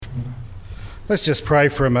Let's just pray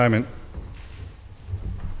for a moment.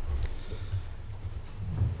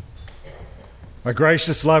 Our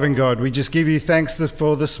gracious, loving God, we just give you thanks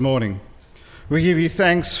for this morning. We give you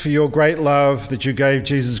thanks for your great love that you gave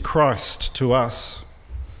Jesus Christ to us.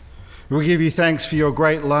 We give you thanks for your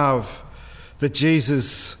great love that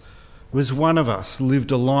Jesus was one of us,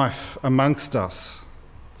 lived a life amongst us.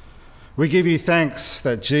 We give you thanks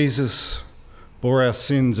that Jesus bore our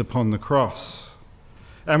sins upon the cross.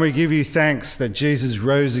 And we give you thanks that Jesus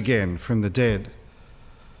rose again from the dead.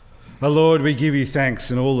 Our Lord, we give you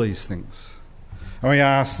thanks in all these things. And we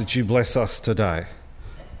ask that you bless us today.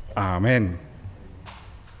 Amen.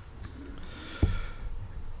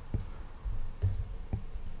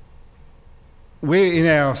 We're in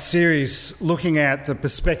our series looking at the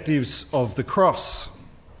perspectives of the cross.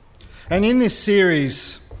 And in this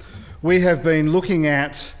series, we have been looking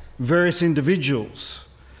at various individuals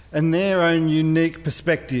and their own unique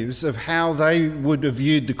perspectives of how they would have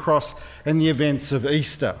viewed the cross and the events of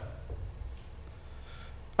Easter.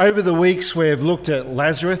 Over the weeks, we have looked at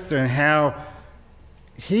Lazarus and how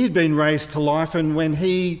he had been raised to life, and when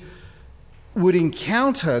he would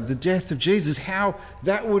encounter the death of Jesus, how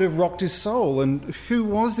that would have rocked his soul. And who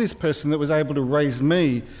was this person that was able to raise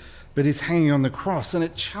me but is hanging on the cross? And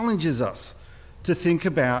it challenges us to think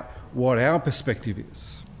about what our perspective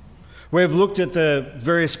is. We've looked at the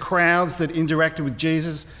various crowds that interacted with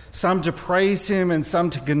Jesus, some to praise him and some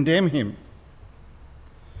to condemn him.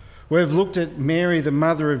 We've looked at Mary, the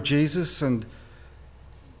mother of Jesus, and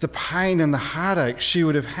the pain and the heartache she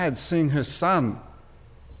would have had seeing her son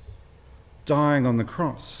dying on the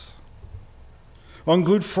cross. On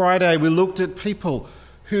Good Friday, we looked at people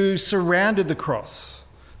who surrounded the cross.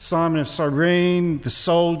 Simon of Cyrene, the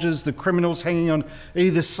soldiers, the criminals hanging on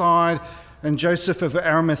either side, and Joseph of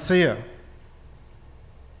Arimathea.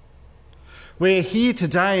 We're here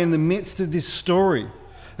today in the midst of this story,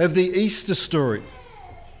 of the Easter story.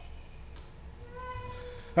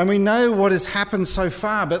 And we know what has happened so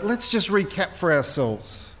far, but let's just recap for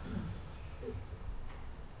ourselves.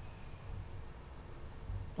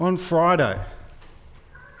 On Friday,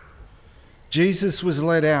 Jesus was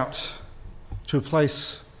led out to a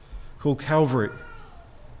place called Calvary.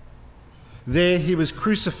 There he was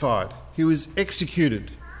crucified. He was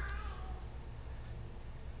executed.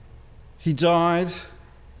 He died,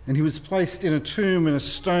 and he was placed in a tomb, and a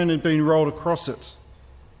stone had been rolled across it.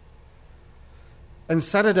 And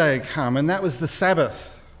Saturday had come, and that was the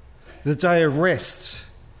Sabbath, the day of rest,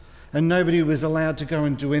 and nobody was allowed to go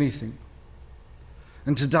and do anything.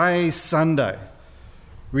 And today, Sunday,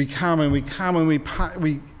 we come and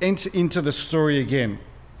we enter into the story again.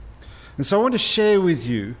 And so I want to share with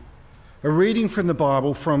you a reading from the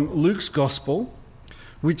Bible from Luke's Gospel,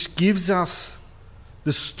 which gives us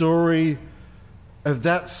the story of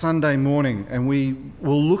that Sunday morning. And we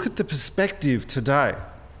will look at the perspective today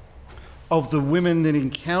of the women that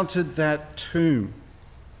encountered that tomb.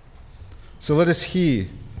 So let us hear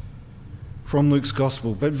from Luke's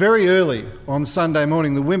Gospel. But very early on Sunday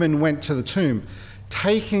morning, the women went to the tomb,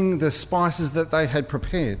 taking the spices that they had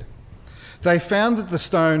prepared. They found that the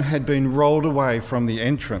stone had been rolled away from the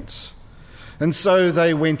entrance. And so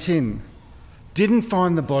they went in, didn't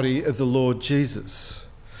find the body of the Lord Jesus.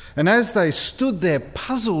 And as they stood there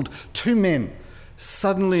puzzled, two men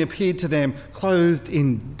suddenly appeared to them, clothed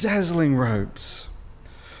in dazzling robes.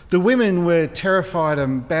 The women were terrified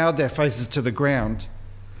and bowed their faces to the ground.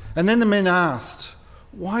 And then the men asked,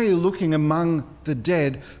 "Why are you looking among the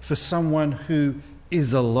dead for someone who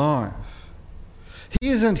is alive? He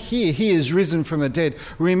isn't here, he is risen from the dead.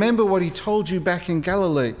 Remember what he told you back in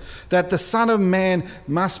Galilee, that the Son of Man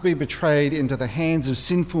must be betrayed into the hands of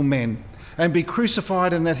sinful men and be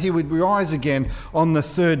crucified, and that he would rise again on the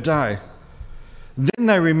third day." Then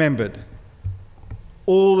they remembered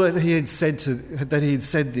all that he had said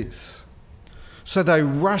this. So they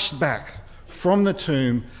rushed back from the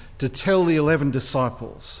tomb to tell the 11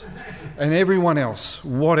 disciples and everyone else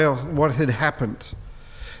what had happened.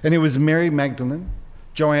 And it was Mary Magdalene,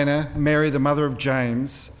 Joanna, Mary the mother of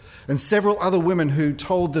James, and several other women who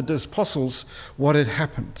told the apostles what had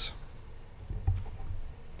happened.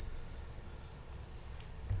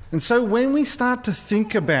 And so when we start to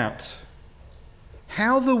think about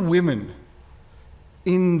how the women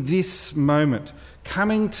in this moment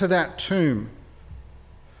coming to that tomb,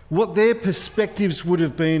 what their perspectives would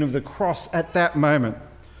have been of the cross at that moment,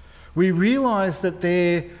 we realise that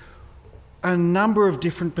there are a number of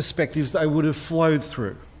different perspectives they would have flowed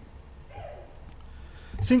through.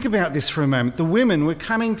 Think about this for a moment. The women were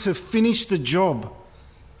coming to finish the job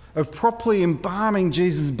of properly embalming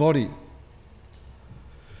Jesus' body.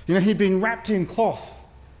 You know, he'd been wrapped in cloth.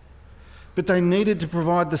 but they needed to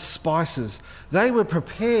provide the spices. They were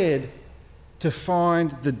prepared to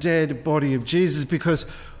find the dead body of Jesus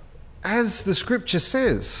because, as the scripture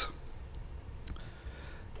says,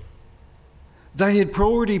 they had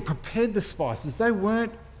already prepared the spices. They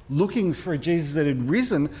weren't looking for a Jesus that had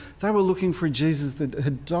risen. They were looking for a Jesus that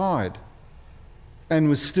had died and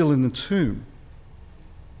was still in the tomb.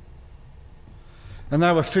 And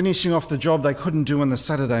they were finishing off the job they couldn't do on the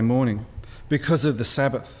Saturday morning because of the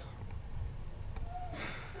Sabbath.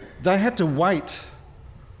 They had to wait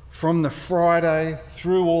from the Friday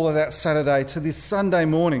through all of that Saturday to this Sunday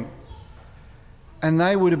morning. And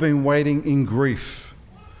they would have been waiting in grief,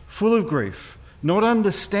 full of grief, not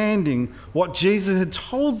understanding what Jesus had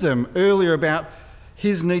told them earlier about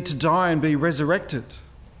his need to die and be resurrected.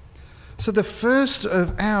 So the first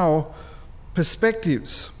of our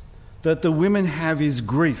perspectives that the women have is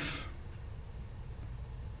grief.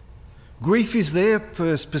 Grief is their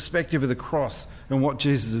first perspective of the cross and what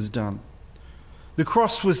Jesus has done. The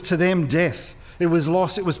cross was to them death. It was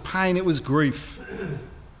loss, it was pain, it was grief.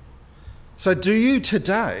 So do you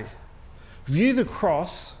today view the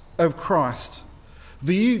cross of Christ?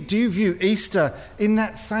 Do you view Easter in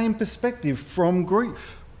that same perspective from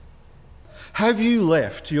grief? Have you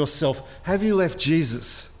left Jesus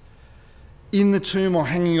in the tomb or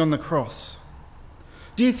hanging on the cross?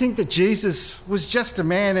 Do you think that Jesus was just a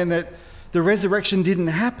man and that the resurrection didn't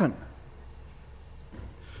happen?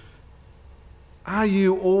 Are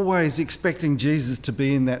you always expecting Jesus to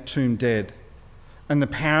be in that tomb dead? And the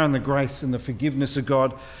power and the grace and the forgiveness of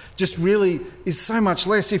God just really is so much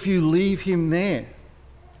less if you leave him there.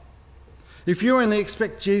 If you only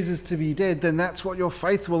expect Jesus to be dead, then that's what your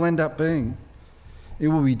faith will end up being. It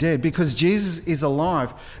will be dead because Jesus is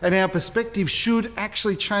alive, and our perspective should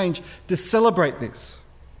actually change to celebrate this.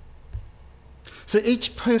 So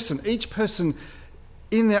each person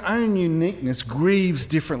in their own uniqueness grieves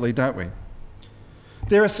differently, don't we?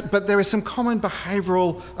 But there are some common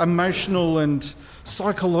behavioural, emotional and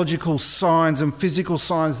psychological signs and physical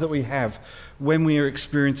signs that we have when we are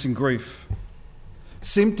experiencing grief.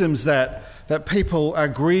 Symptoms that people are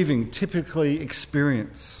grieving typically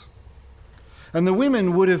experience. And the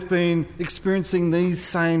women would have been experiencing these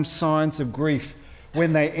same signs of grief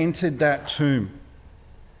when they entered that tomb.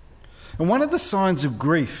 And one of the signs of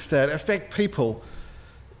grief that affect people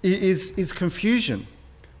is confusion.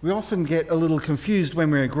 We often get a little confused when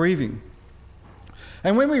we're grieving.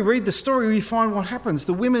 And when we read the story, we find what happens.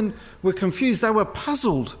 The women were confused. They were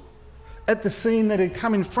puzzled at the scene that had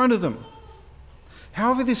come in front of them.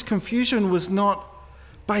 However, this confusion was not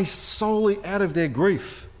based solely out of their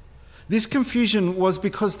grief. This confusion was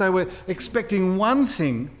because they were expecting one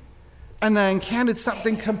thing and they encountered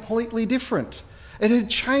something completely different. It had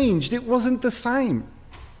changed. It wasn't the same.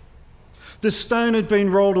 The stone had been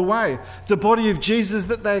rolled away. The body of Jesus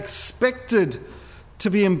that they expected to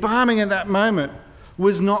be embalming at that moment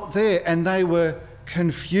was not there, and they were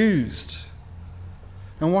confused.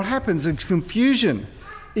 And what happens in confusion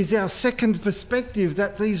is our second perspective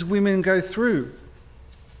that these women go through.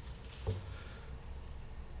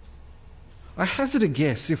 I hazard a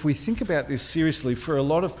guess, if we think about this seriously, for a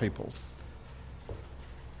lot of people,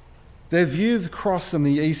 their view of the cross and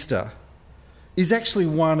the Easter is actually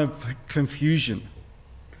one of confusion.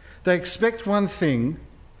 They expect one thing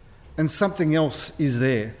and something else is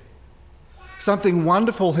there. Something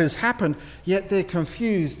wonderful has happened, yet they're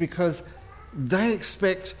confused because they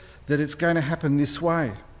expect that it's going to happen this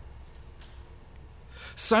way.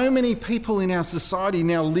 So many people in our society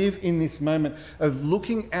now live in this moment of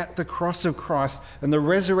looking at the cross of Christ and the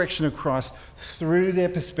resurrection of Christ through their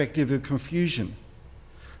perspective of confusion,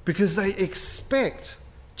 because they expect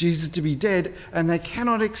Jesus to be dead and they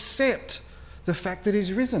cannot accept the fact that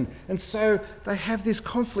he's risen. And so they have this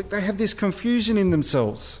conflict, they have this confusion in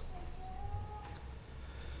themselves.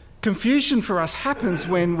 Confusion for us happens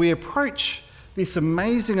when we approach this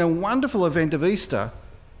amazing and wonderful event of Easter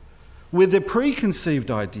with a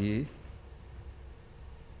preconceived idea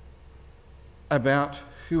about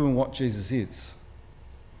who and what Jesus is.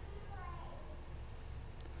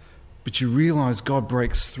 But you realise God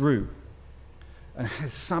breaks through and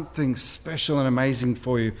has something special and amazing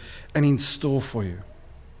for you and in store for you.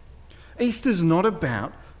 Easter's not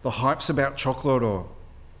about the hypes about chocolate or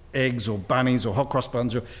eggs or bunnies or hot cross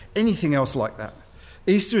buns or anything else like that.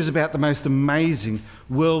 Easter is about the most amazing,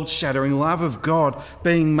 world-shattering love of God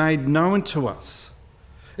being made known to us.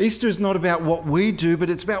 Easter is not about what we do, but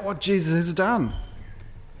it's about what Jesus has done.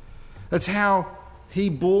 That's how he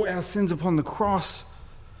bore our sins upon the cross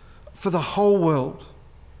for the whole world.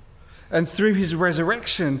 And through his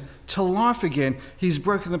resurrection, to life again. He's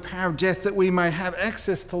broken the power of death that we may have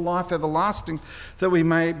access to life everlasting, that we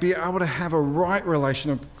may be able to have a right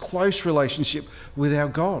relation, a close relationship with our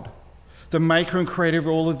God, the maker and creator of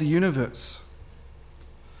all of the universe.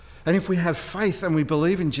 And if we have faith and we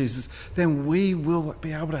believe in Jesus, then we will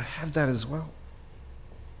be able to have that as well.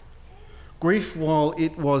 Grief, while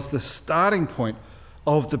it was the starting point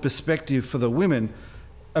of the perspective for the women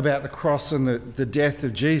about the cross and the death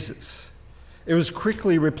of Jesus, it was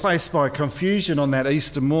quickly replaced by confusion on that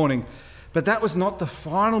Easter morning. But that was not the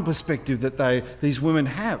final perspective that these women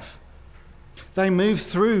have. They move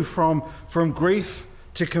through from grief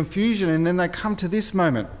to confusion, and then they come to this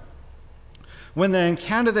moment. When they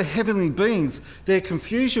encounter the heavenly beings, their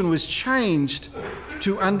confusion was changed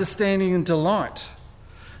to understanding and delight.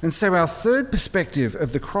 And so our third perspective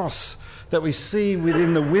of the cross that we see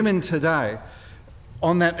within the women today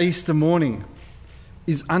on that Easter morning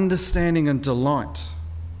is understanding and delight.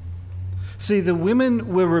 See, the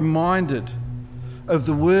women were reminded of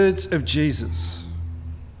the words of Jesus.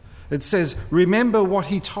 It says, "Remember what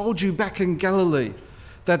he told you back in Galilee,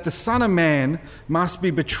 that the Son of Man must be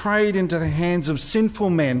betrayed into the hands of sinful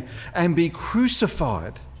men and be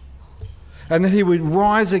crucified, and that he would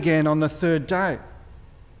rise again on the third day."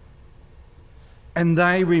 And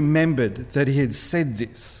they remembered that he had said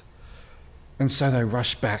this. And so they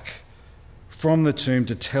rushed back from the tomb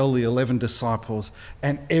to tell the 11 disciples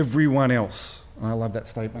and everyone else, and I love that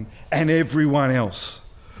statement, and everyone else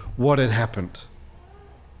what had happened.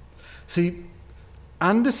 See,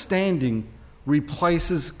 understanding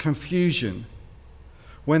replaces confusion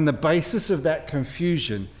when the basis of that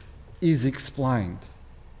confusion is explained.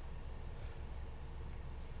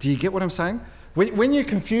 Do you get what I'm saying? When you're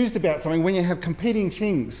confused about something, when you have competing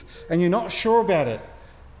things and you're not sure about it,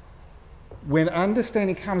 when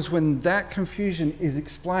understanding comes, when that confusion is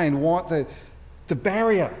explained, what the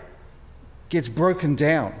barrier gets broken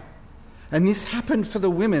down. And this happened for the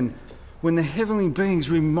women when the heavenly beings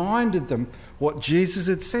reminded them what Jesus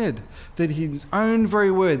had said, that his own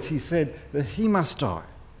very words, he said that he must die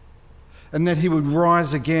and that he would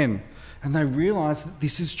rise again. And they realised that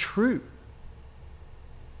this is true.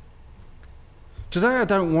 Today, I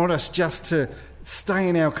don't want us just to stay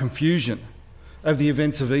in our confusion of the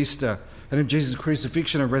events of Easter and of Jesus'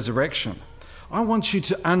 crucifixion and resurrection. I want you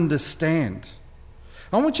to understand.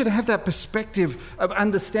 I want you to have that perspective of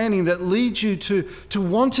understanding that leads you to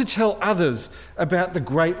want to tell others about the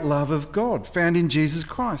great love of God found in Jesus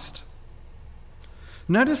Christ.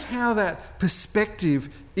 Notice how that perspective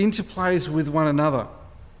interplays with one another.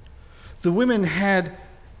 The women had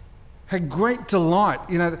great delight.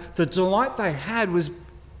 You know, the delight they had was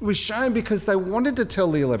shown because they wanted to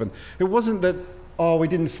tell the 11. It wasn't that, we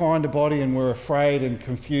didn't find a body and we're afraid and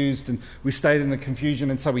confused and we stayed in the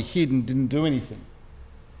confusion and so we hid and didn't do anything.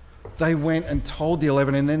 They went and told the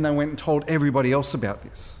 11, and then they went and told everybody else about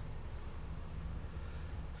this.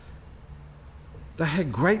 They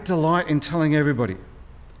had great delight in telling everybody.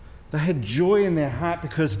 They had joy in their heart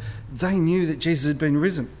because they knew that Jesus had been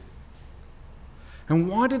risen. And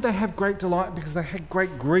why did they have great delight? Because they had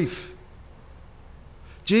great grief.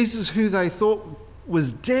 Jesus, who they thought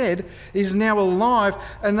was dead, is now alive,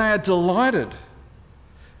 and they are delighted.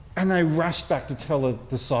 And they rushed back to tell the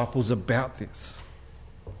disciples about this.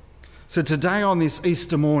 So today on this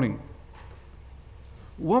Easter morning,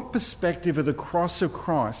 what perspective of the cross of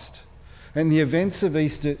Christ and the events of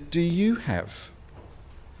Easter do you have?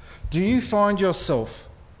 Do you find yourself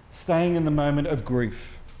staying in the moment of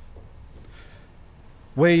grief,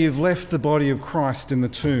 where you've left the body of Christ in the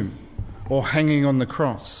tomb or hanging on the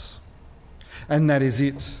cross, and that is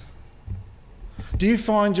it? Do you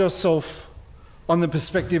find yourself on the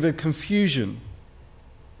perspective of confusion,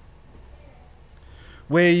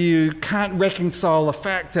 where you can't reconcile the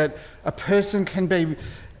fact that a person can be,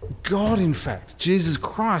 God in fact, Jesus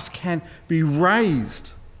Christ, can be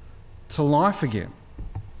raised to life again?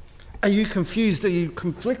 Are you confused? Are you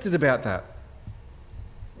conflicted about that?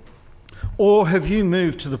 Or have you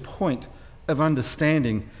moved to the point of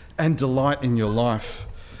understanding and delight in your life?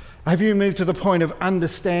 Have you moved to the point of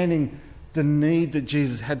understanding the need that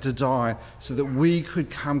Jesus had to die so that we could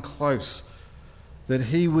come close, that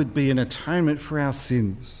he would be an atonement for our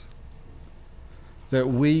sins, that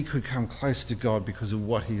we could come close to God because of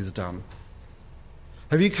what he has done?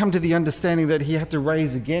 Have you come to the understanding that he had to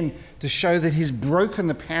rise again to show that he's broken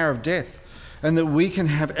the power of death and that we can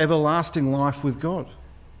have everlasting life with God?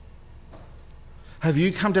 Have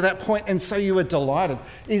you come to that point and so you are delighted?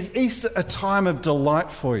 Is Easter a time of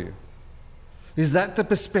delight for you? Is that the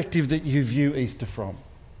perspective that you view Easter from?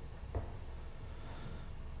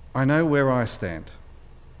 I know where I stand.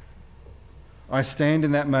 I stand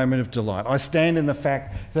in that moment of delight. I stand in the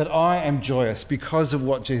fact that I am joyous because of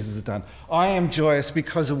what Jesus has done. I am joyous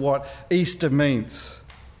because of what Easter means.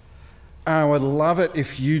 And I would love it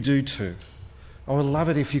if you do too. I would love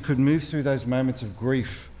it if you could move through those moments of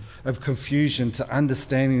grief, of confusion, to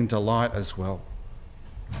understanding and delight as well.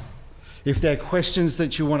 If there are questions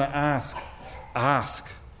that you want to ask,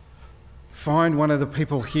 ask. Find one of the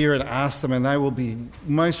people here and ask them, and they will be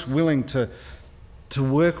most willing to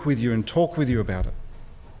work with you and talk with you about it.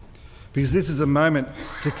 Because this is a moment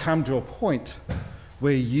to come to a point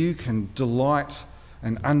where you can delight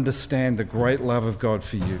and understand the great love of God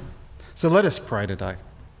for you. So let us pray today.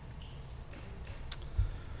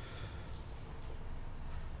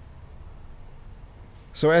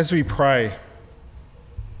 So as we pray,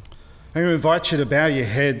 I'm going to invite you to bow your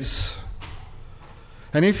heads.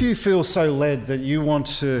 And if you feel so led that you want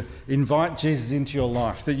to invite Jesus into your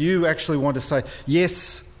life, that you actually want to say,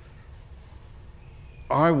 yes,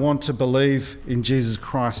 I want to believe in Jesus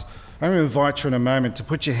Christ, I'm going to invite you in a moment to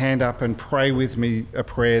put your hand up and pray with me a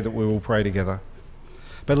prayer that we will pray together.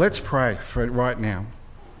 But let's pray for it right now.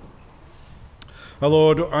 Oh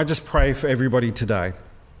Lord, I just pray for everybody today,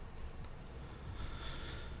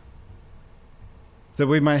 that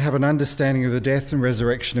we may have an understanding of the death and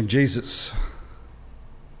resurrection of Jesus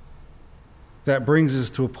that brings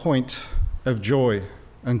us to a point of joy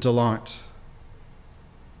and delight.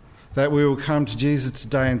 That we will come to Jesus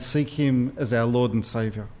today and seek him as our Lord and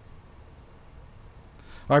Saviour.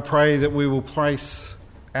 I pray that we will place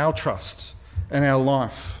our trust and our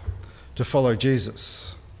life to follow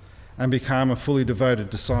Jesus and become a fully devoted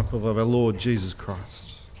disciple of our Lord Jesus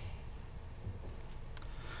Christ.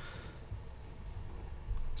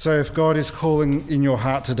 So if God is calling in your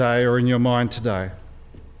heart today or in your mind today,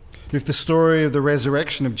 if the story of the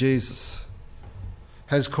resurrection of Jesus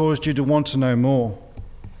has caused you to want to know more,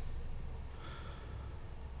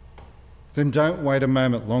 then don't wait a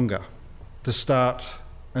moment longer to start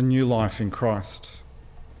a new life in Christ.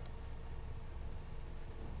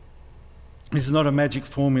 This is not a magic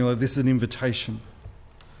formula, this is an invitation.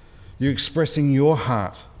 You're expressing your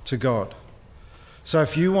heart to God. So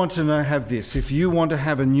if you want to have this, if you want to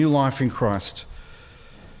have a new life in Christ,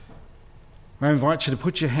 I invite you to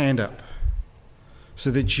put your hand up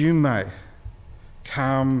so that you may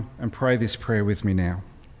come and pray this prayer with me now.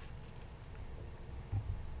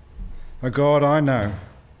 Oh God, I know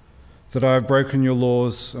that I have broken your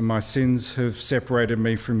laws and my sins have separated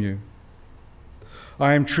me from you.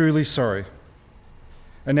 I am truly sorry,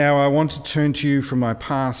 and now I want to turn to you from my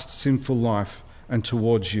past sinful life and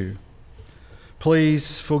towards you.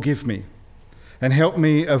 Please forgive me and help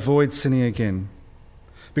me avoid sinning again,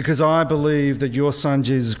 because I believe that your Son,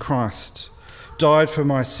 Jesus Christ, died for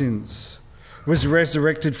my sins, was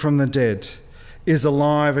resurrected from the dead, is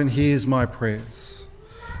alive and hears my prayers.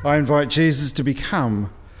 I invite Jesus to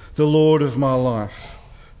become the Lord of my life,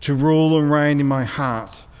 to rule and reign in my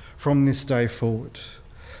heart from this day forward.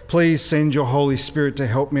 Please send your Holy Spirit to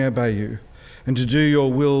help me obey you and to do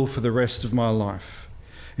your will for the rest of my life.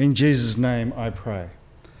 In Jesus' name I pray.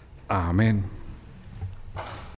 Amen.